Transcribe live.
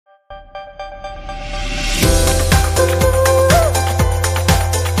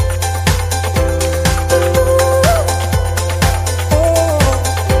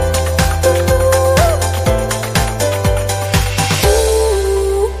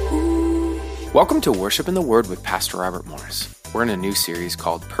Welcome to Worship in the Word with Pastor Robert Morris. We're in a new series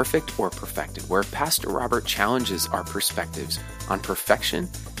called Perfect or Perfected, where Pastor Robert challenges our perspectives on perfection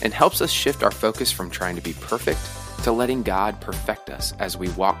and helps us shift our focus from trying to be perfect to letting God perfect us as we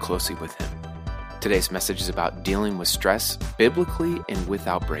walk closely with Him. Today's message is about dealing with stress biblically and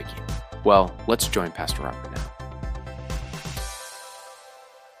without breaking. Well, let's join Pastor Robert now.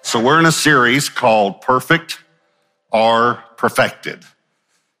 So we're in a series called Perfect or Perfected.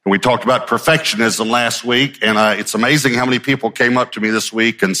 And we talked about perfectionism last week, and it's amazing how many people came up to me this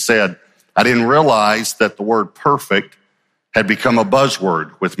week and said, I didn't realize that the word perfect had become a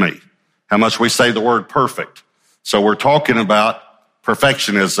buzzword with me. How much we say the word perfect. So we're talking about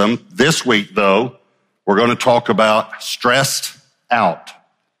perfectionism. This week, though, we're going to talk about stressed out.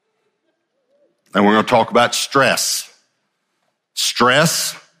 And we're going to talk about stress.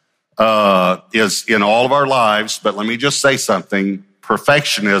 Stress is in all of our lives, but let me just say something.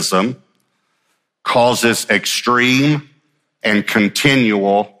 Perfectionism causes extreme and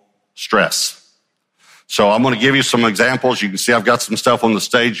continual stress. So I'm going to give you some examples. You can see I've got some stuff on the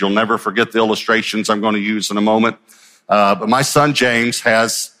stage. You'll never forget the illustrations I'm going to use in a moment. But my son James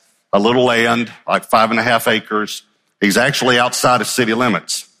has a little land, like 5.5 acres. He's actually outside of city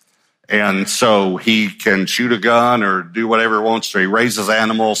limits. And so he can shoot a gun or do whatever he wants to. He raises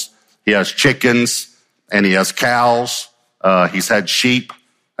animals. He has chickens and he has cows. He's had sheep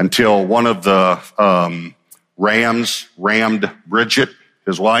until one of the rams rammed Bridget,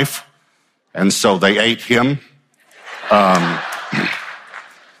 his wife, and so they ate him. And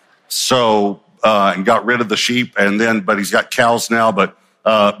got rid of the sheep, but he's got cows now. But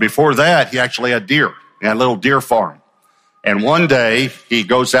before that, he actually had deer. He had a little deer farm. And one day, he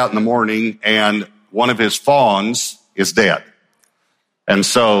goes out in the morning, and one of his fawns is dead. And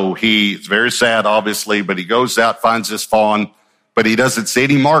so he's very sad, obviously, but he goes out, finds his fawn, but he doesn't see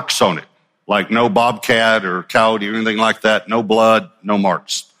any marks on it, like no bobcat or coyote or anything like that, no blood, no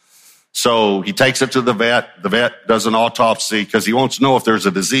marks. So he takes it to the vet. The vet does an autopsy because he wants to know if there's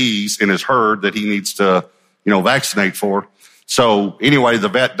a disease in his herd that he needs to, vaccinate for. So anyway, the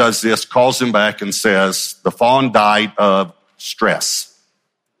vet does this, calls him back and says, the fawn died of stress.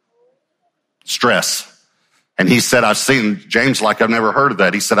 Stress. And he said, I've seen, James, like I've never heard of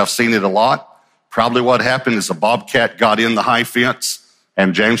that. He said, I've seen it a lot. Probably what happened is a bobcat got in the high fence,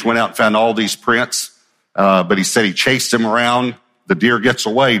 and James went out and found all these prints. But he said he chased him around. The deer gets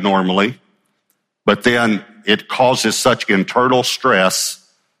away normally, but then it causes such internal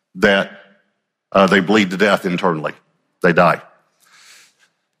stress that they bleed to death internally. They die.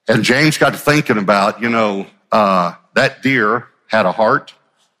 And James got to thinking about, that deer had a heart,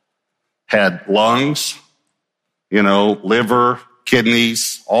 had lungs, liver,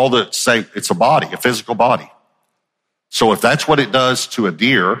 kidneys, all the same. It's a body, a physical body. So if that's what it does to a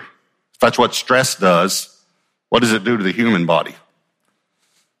deer, if that's what stress does, what does it do to the human body?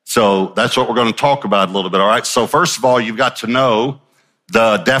 So that's what we're going to talk about a little bit, all right? So first of all, you've got to know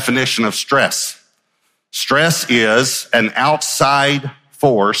the definition of stress. Stress is an outside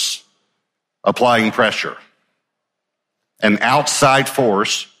force applying pressure. An outside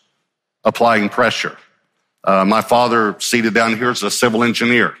force applying pressure. My father, seated down here, is a civil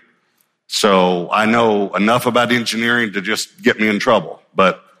engineer. So I know enough about engineering to just get me in trouble,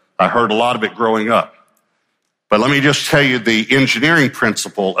 but I heard a lot of it growing up. But let me just tell you the engineering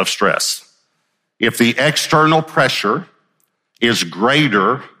principle of stress. If the external pressure is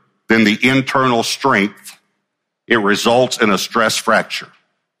greater than the internal strength, it results in a stress fracture.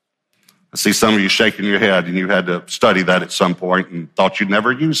 I see some of you shaking your head, and you had to study that at some point and thought you'd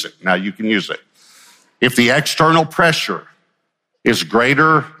never use it. Now you can use it. If the external pressure is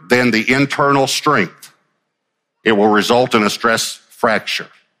greater than the internal strength, it will result in a stress fracture.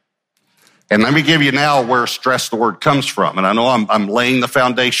 And let me give you now where stress, the word, comes from. And I know I'm laying the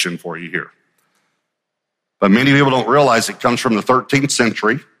foundation for you here. But many people don't realize it comes from the 13th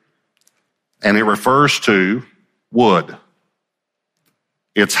century, and it refers to wood.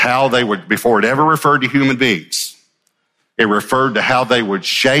 It's how they would, before it ever referred to human beings, it referred to how they would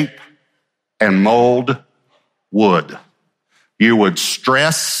shape and mold wood. You would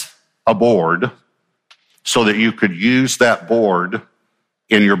stress a board so that you could use that board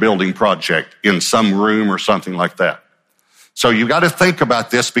in your building project, in some room or something like that. So you've got to think about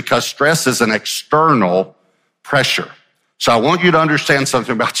this because stress is an external pressure. So I want you to understand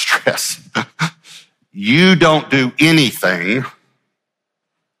something about stress. You don't do anything.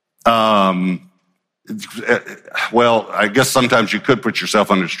 Well, I guess sometimes you could put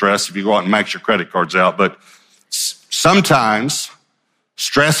yourself under stress if you go out and max your credit cards out, but sometimes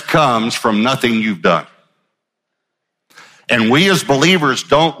stress comes from nothing you've done. And we as believers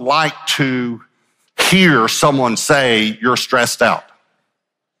don't like to hear someone say, you're stressed out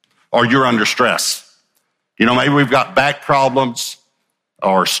or you're under stress. You know, maybe we've got back problems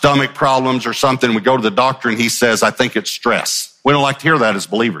or stomach problems or something. We go to the doctor and he says, I think it's stress. We don't like to hear that as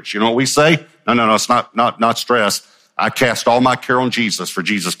believers. You know what we say? No, it's not stress. I cast all my care on Jesus, for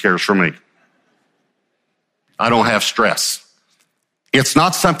Jesus cares for me. I don't have stress. It's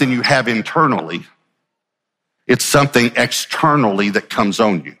not something you have internally. It's something externally that comes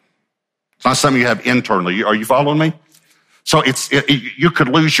on you. It's not something you have internally. Are you following me? So you could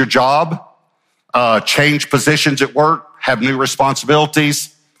lose your job, change positions at work, have new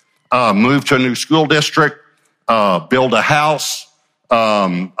responsibilities, move to a new school district, build a house,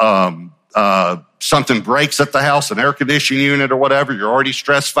 something breaks at the house, an air conditioning unit or whatever. You're already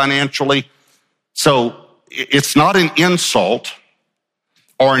stressed financially. So it's not an insult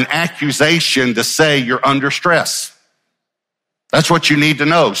or an accusation to say you're under stress. That's what you need to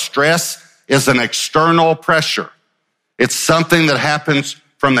know. Stress is an external pressure. It's something that happens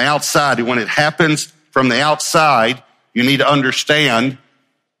from the outside. And when it happens from the outside, you need to understand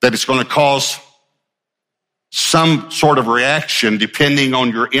that it's going to cause some sort of reaction depending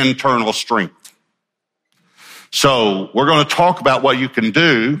on your internal strength. So we're going to talk about what you can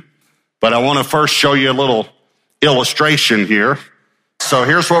do, but I want to first show you a little illustration here. So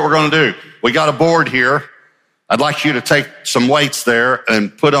here's what we're going to do. We got a board here. I'd like you to take some weights there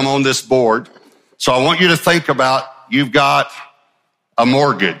and put them on this board. So I want you to think about you've got a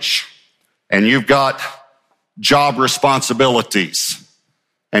mortgage and you've got job responsibilities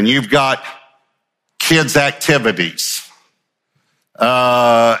and you've got kids' activities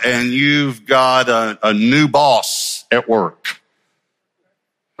and you've got a new boss at work.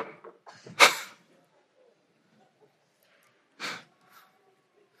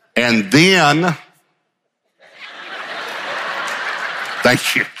 And then,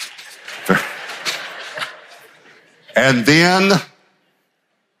 thank you. And then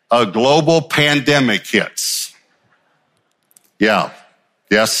a global pandemic hits. Yeah.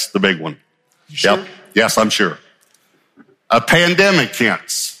 Yes, the big one. You sure? Yep. Yes, I'm sure. A pandemic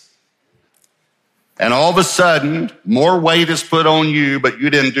hits. And all of a sudden, more weight is put on you, but you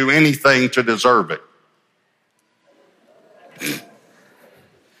didn't do anything to deserve it.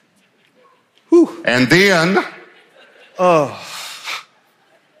 Whew. And then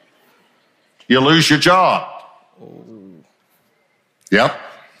you lose your job. Yep.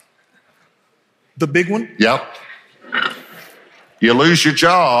 The big one? Yep. You lose your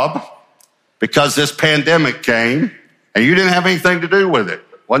job because this pandemic came and you didn't have anything to do with it.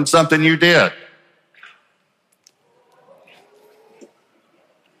 Wasn't something you did.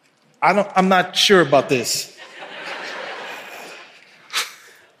 I'm not sure about this.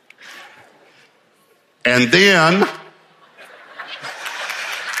 And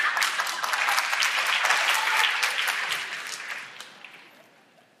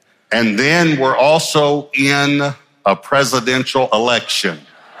then we're also in a presidential election.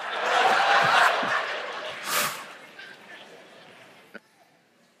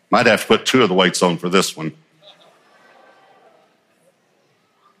 Might have to put 2 of the weights on for this one.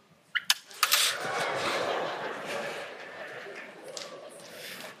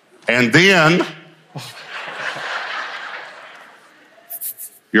 And then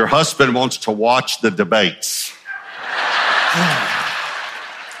your husband wants to watch the debates.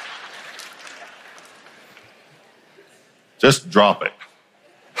 Just drop it.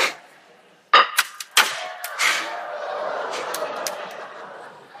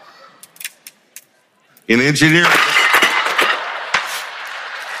 In engineering,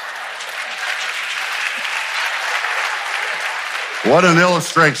 what an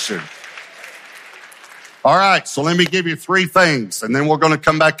illustration. All right, so let me give you 3 things, and then we're going to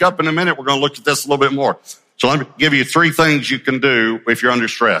come back up in a minute. We're going to look at this a little bit more. So let me give you 3 things you can do if you're under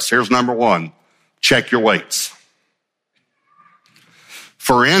stress. Here's number 1. Check your weights.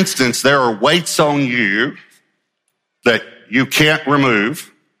 For instance, there are weights on you that you can't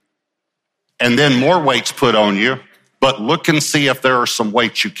remove, and then more weights put on you, but look and see if there are some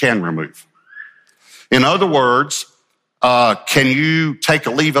weights you can remove. In other words, can you take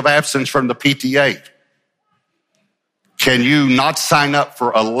a leave of absence from the PTA? Can you not sign up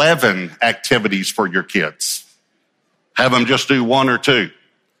for 11 activities for your kids? Have them just do 1 or 2.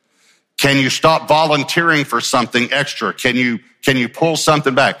 Can you stop volunteering for something extra? Can you pull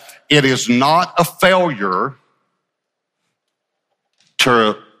something back? It is not a failure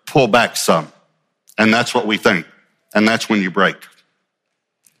to pull back some. And that's what we think. And that's when you break.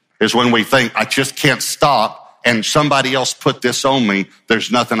 Is when we think, I just can't stop and somebody else put this on me.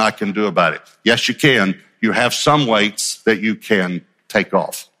 There's nothing I can do about it. Yes, you can. you have some weights that you can take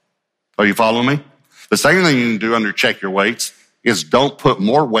off. Are you following me? The second thing you can do under check your weights is don't put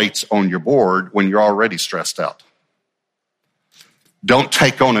more weights on your board when you're already stressed out. Don't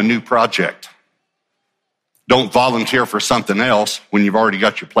take on a new project. Don't volunteer for something else when you've already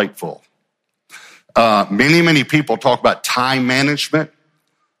got your plate full. Many people talk about time management.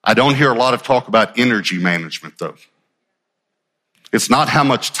 I don't hear a lot of talk about energy management, though. It's not how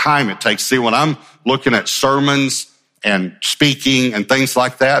much time it takes. See, when I'm looking at sermons and speaking and things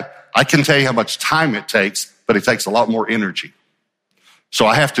like that, I can tell you how much time it takes, but it takes a lot more energy. So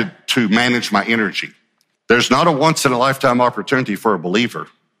I have to manage my energy. There's not a once-in-a-lifetime opportunity for a believer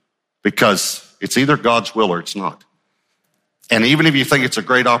because it's either God's will or it's not. And even if you think it's a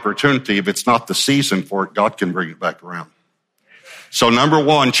great opportunity, if it's not the season for it, God can bring it back around. So number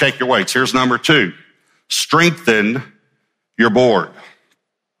one, check your weights. Here's number two, strengthen your board.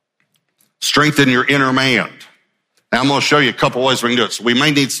 Strengthen your inner man. Now I'm going to show you a couple ways we can do it. So we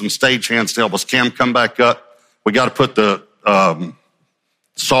may need some stage hands to help us. Cam, come back up. We got to put the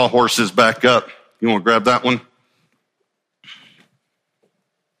sawhorses back up. You want to grab that one?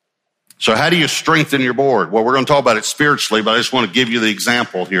 So how do you strengthen your board? Well, we're going to talk about it spiritually, but I just want to give you the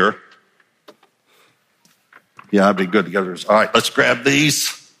example here. Yeah, I'd be good together. All right, let's grab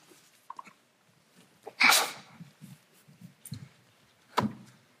these.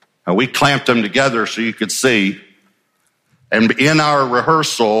 Now, we clamped them together so you could see. And in our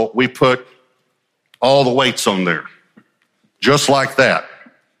rehearsal, we put all the weights on there, just like that.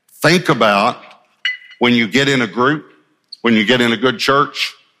 Think about when you get in a group, when you get in a good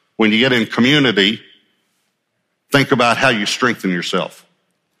church, when you get in community, think about how you strengthen yourself.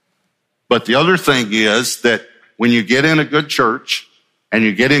 But the other thing is that when you get in a good church and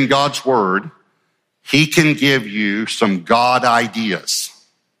you get in God's word, he can give you some God ideas.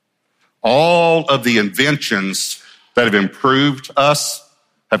 All of the inventions that have improved us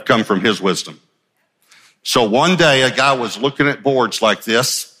have come from his wisdom. So one day a guy was looking at boards like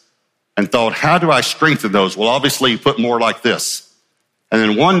this and thought, how do I strengthen those? Well, obviously you put more like this. And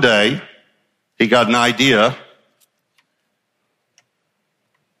then one day he got an idea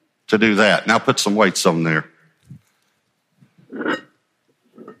to do that. Now put some weights on there.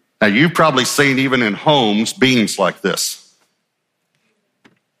 Now you've probably seen even in homes beams like this.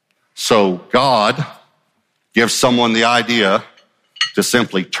 So God gives someone the idea to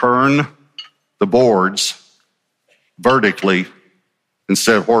simply turn the boards vertically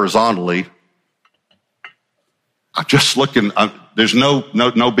instead of horizontally. I'm just looking, there's no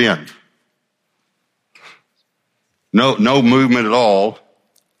bend. No movement at all.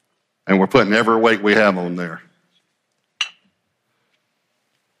 And we're putting every weight we have on there.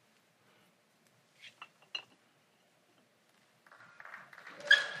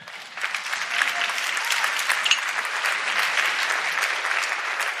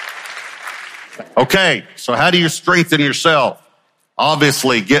 Okay, so how do you strengthen yourself?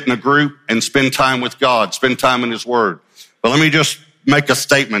 Obviously, get in a group and spend time with God, spend time in his word. But let me just make a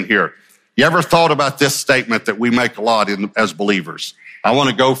statement here. You ever thought about this statement that we make a lot as believers? I want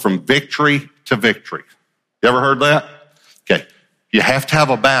to go from victory to victory. You ever heard that? Okay, you have to have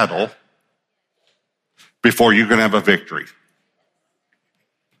a battle before you can have a victory.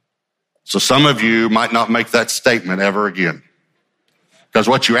 So some of you might not make that statement ever again. Because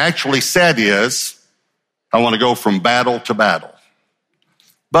what you actually said is, I want to go from battle to battle.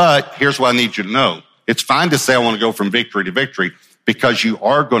 But here's what I need you to know. It's fine to say I want to go from victory to victory because you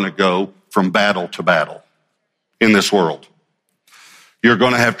are going to go from battle to battle in this world. You're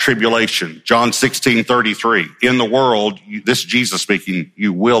going to have tribulation. John 16:33. In the world, this is Jesus speaking,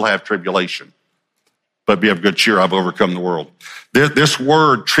 you will have tribulation. But be of good cheer, I've overcome the world. This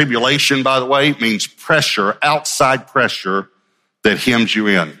word tribulation, by the way, means pressure, outside pressure that hems you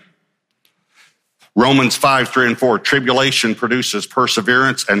in. Romans 5:3-4, tribulation produces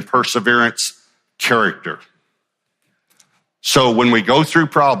perseverance, and perseverance, character. So when we go through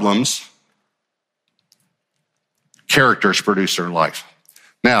problems, character is produced in life.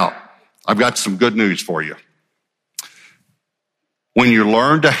 Now, I've got some good news for you. When you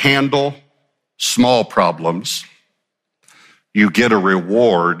learn to handle small problems, you get a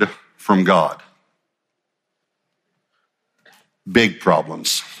reward from God. Big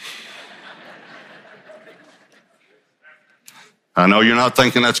problems. I know you're not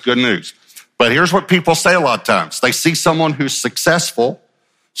thinking that's good news, but here's what people say a lot of times. They see someone who's successful,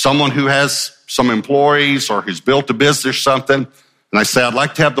 someone who has some employees or who's built a business or something, and they say, I'd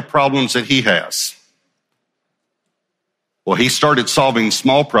like to have the problems that he has. Well, he started solving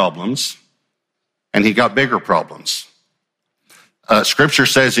small problems and he got bigger problems. Scripture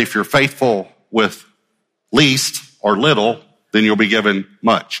says if you're faithful with least or little, then you'll be given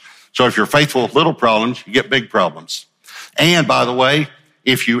much. So if you're faithful with little problems, you get big problems. And by the way,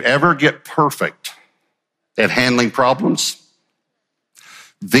 if you ever get perfect at handling problems,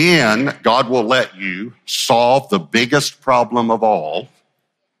 then God will let you solve the biggest problem of all,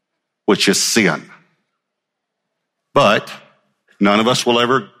 which is sin. But none of us will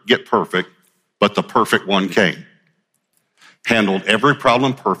ever get perfect, but the perfect one came. Handled every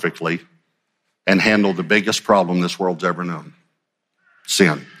problem perfectly and handled the biggest problem this world's ever known.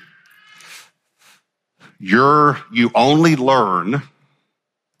 Sin. You only learn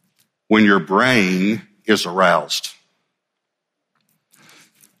when your brain is aroused.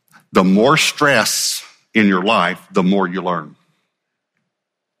 The more stress in your life, the more you learn.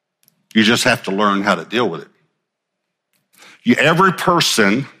 You just have to learn how to deal with it. Every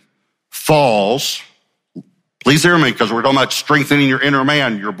person falls, please hear me because we're talking about strengthening your inner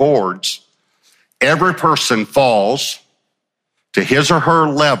man, your boards. Every person falls to his or her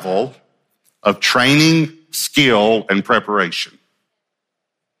level of training, skill, and preparation.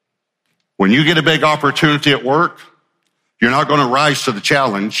 When you get a big opportunity at work, you're not going to rise to the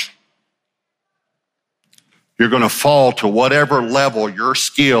challenge. You're going to fall to whatever level your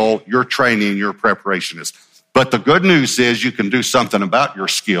skill, your training, your preparation is. But the good news is you can do something about your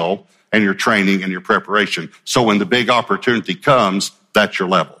skill and your training and your preparation. So when the big opportunity comes, that's your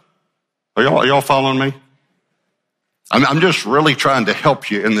level. Are y'all following me? I'm just really trying to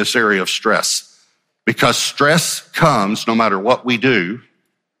help you in this area of stress, because stress comes no matter what we do.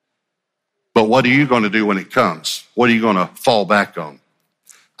 But what are you going to do when it comes? What are you going to fall back on?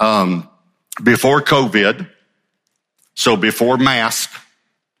 Before COVID, so before mask,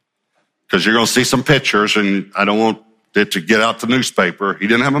 because you're going to see some pictures, and I don't want it to get out the newspaper. He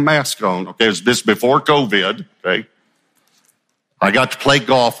didn't have a mask on. Okay, it was this before COVID. Okay, I got to play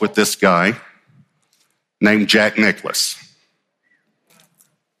golf with this guy named Jack Nicklaus.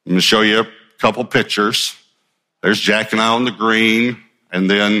 I'm going to show you a couple pictures. There's Jack and I on the green, and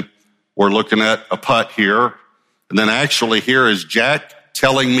then we're looking at a putt here. And then actually here is Jack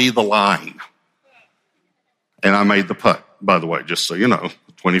telling me the line. And I made the putt, by the way, just so you know,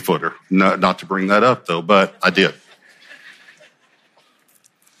 20-footer. Not to bring that up, though, but I did.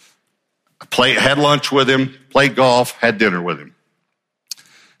 Had lunch with him, played golf, had dinner with him.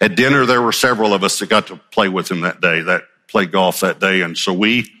 At dinner, there were several of us that got to play with him that day, that played golf that day. And so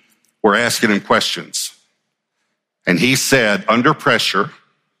we were asking him questions. And he said, under pressure,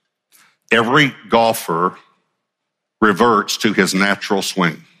 every golfer reverts to his natural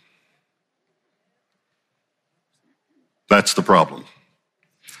swing. That's the problem.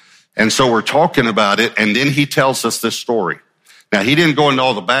 And so we're talking about it, and then he tells us this story. Now, he didn't go into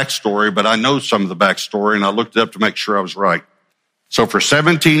all the backstory, but I know some of the backstory, and I looked it up to make sure I was right. So for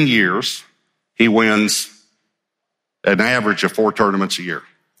 17 years, he wins an average of 4 tournaments a year.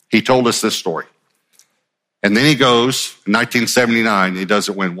 He told us this story. And then he goes, in 1979, he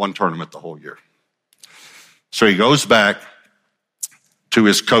doesn't win 1 tournament the whole year. So he goes back to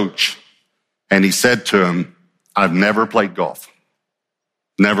his coach, and he said to him, I've never played golf.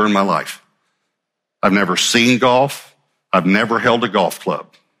 Never in my life. I've never seen golf. I've never held a golf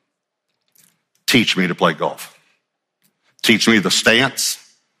club. Teach me to play golf. Teach me the stance.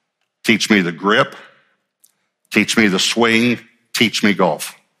 Teach me the grip. Teach me the swing. Teach me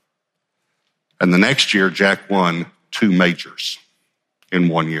golf. And the next year, Jack won 2 majors in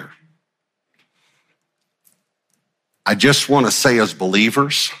 1 year. I just want to say, as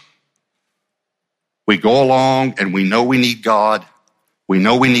believers, we go along and we know we need God. We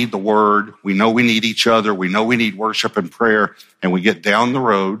know we need the Word. We know we need each other. We know we need worship and prayer. And we get down the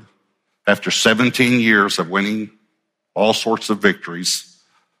road after 17 years of winning all sorts of victories,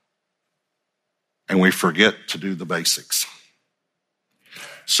 and we forget to do the basics.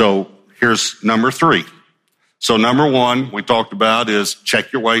 So here's number 3. So number 1 we talked about is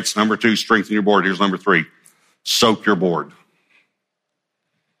check your weights. Number 2, strengthen your board. Here's number 3, soak your board.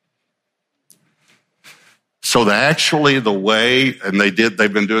 So the way, and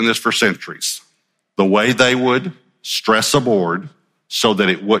they've been doing this for centuries, the way they would stress a board so that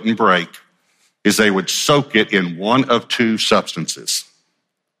it wouldn't break is they would soak it in one of 2 substances,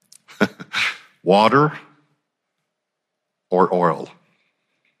 water or oil.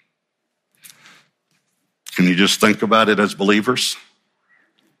 Can you just think about it as believers?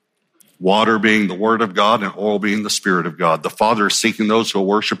 Water being the Word of God and oil being the Spirit of God. The Father is seeking those who will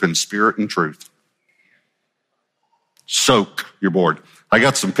worship in spirit and truth. Soak your board. I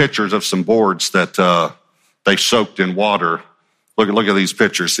got some pictures of some boards that they soaked in water. Look at these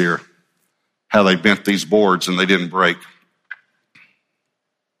pictures here, how they bent these boards and they didn't break.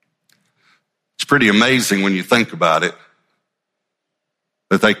 It's pretty amazing when you think about it,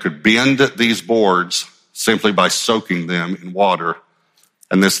 that they could bend these boards simply by soaking them in water.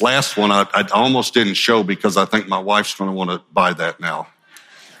 And this last one, I almost didn't show because I think my wife's going to want to buy that now.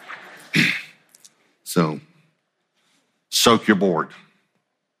 So, soak your board.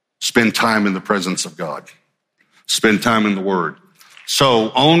 Spend time in the presence of God. Spend time in the Word. So,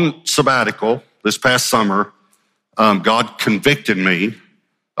 on sabbatical this past summer, God convicted me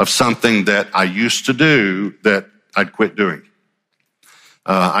of something that I used to do that I'd quit doing.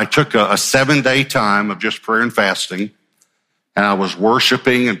 I took a 7-day time of just prayer and fasting, and I was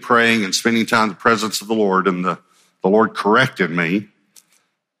worshiping and praying and spending time in the presence of the Lord, and the Lord corrected me.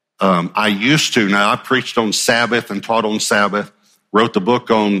 I used to, now I preached on Sabbath and taught on Sabbath, wrote the book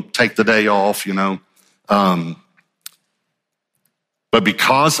on take the day off, but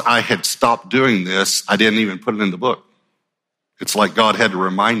because I had stopped doing this, I didn't even put it in the book. It's like God had to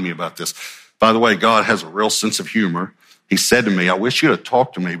remind me about this. By the way, God has a real sense of humor. He said to me, I wish you'd have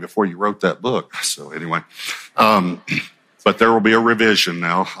talked to me before you wrote that book. So anyway, but there will be a revision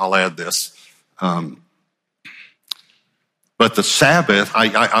now. I'll add this. But the Sabbath,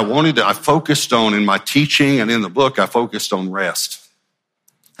 I focused on, in my teaching and in the book, I focused on rest.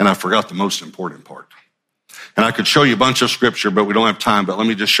 And I forgot the most important part. And I could show you a bunch of scripture, but we don't have time. But let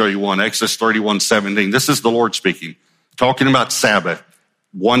me just show you one. Exodus 31:17. This is the Lord speaking, talking about Sabbath,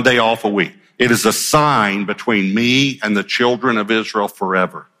 1 day off a week. It is a sign between me and the children of Israel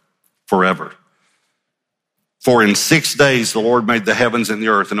forever, forever. For in 6 days the Lord made the heavens and the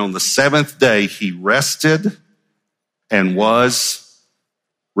earth, and on the seventh day he rested and was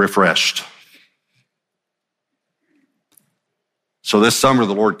refreshed. So this summer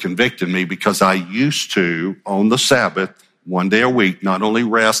the Lord convicted me because I used to, on the Sabbath, 1 day a week, not only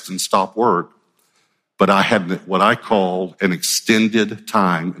rest and stop work, but I had what I call an extended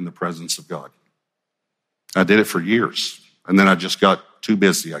time in the presence of God. I did it for years, and then I just got too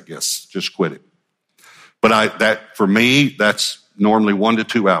busy, I guess, just quit it. But for me, that's normally 1 to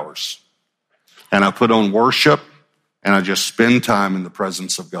 2 hours. And I put on worship, and I just spend time in the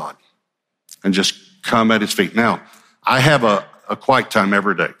presence of God and just come at his feet. Now, I have a quiet time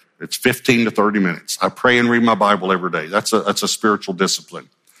every day. It's 15 to 30 minutes. I pray and read my Bible every day. That's a spiritual discipline.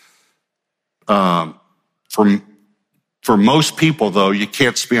 For most people, though, you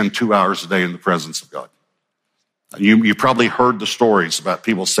can't spend 2 hours a day in the presence of God. You probably heard the stories about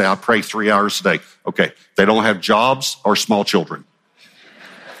people say, I pray 3 hours a day. Okay, they don't have jobs or small children.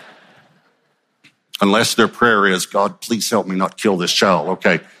 Unless their prayer is, God, please help me not kill this child.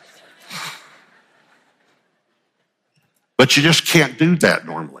 Okay. But you just can't do that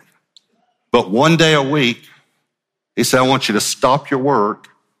normally. But 1 day a week, he said, I want you to stop your work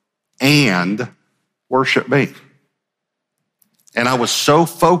and worship me. And I was so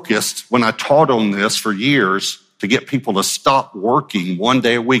focused when I taught on this for years to get people to stop working 1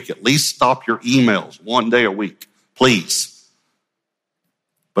 day a week. At least stop your emails 1 day a week, please.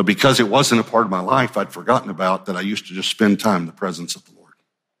 But because it wasn't a part of my life, I'd forgotten about that I used to just spend time in the presence of the Lord.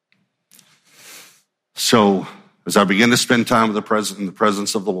 So as I began to spend time in the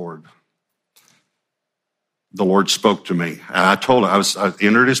presence of the Lord spoke to me. And I told him, I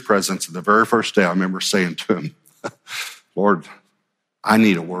entered his presence, and the very first day I remember saying to him, Lord, I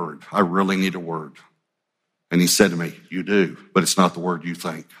need a word. I really need a word. And he said to me, you do, but it's not the word you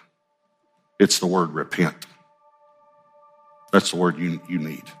think. It's the word repent. That's the word you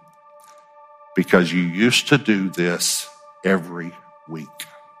need. Because you used to do this every week.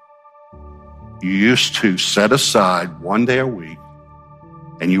 You used to set aside 1 day a week,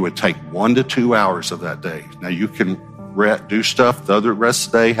 and you would take 1 to 2 hours of that day. Now you can do stuff the other rest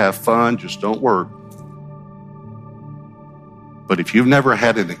of the day, have fun, just don't work. But if you've never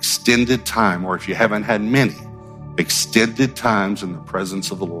had an extended time, or if you haven't had many extended times in the presence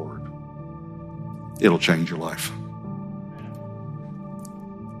of the Lord, it'll change your life.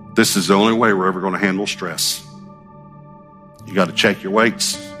 This is the only way we're ever going to handle stress. You got to check your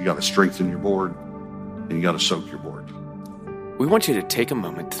weights, you got to strengthen your board, and you got to soak your board. We want you to take a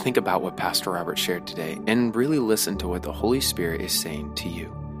moment to think about what Pastor Robert shared today and really listen to what the Holy Spirit is saying to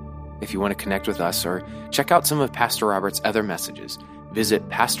you. If you want to connect with us or check out some of Pastor Robert's other messages, visit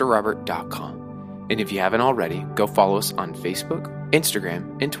pastorrobert.com. And if you haven't already, go follow us on Facebook,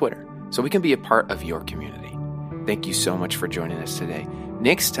 Instagram, and Twitter so we can be a part of your community. Thank you so much for joining us today.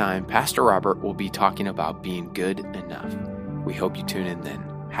 Next time, Pastor Robert will be talking about being good enough. We hope you tune in then.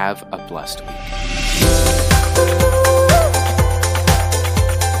 Have a blessed week.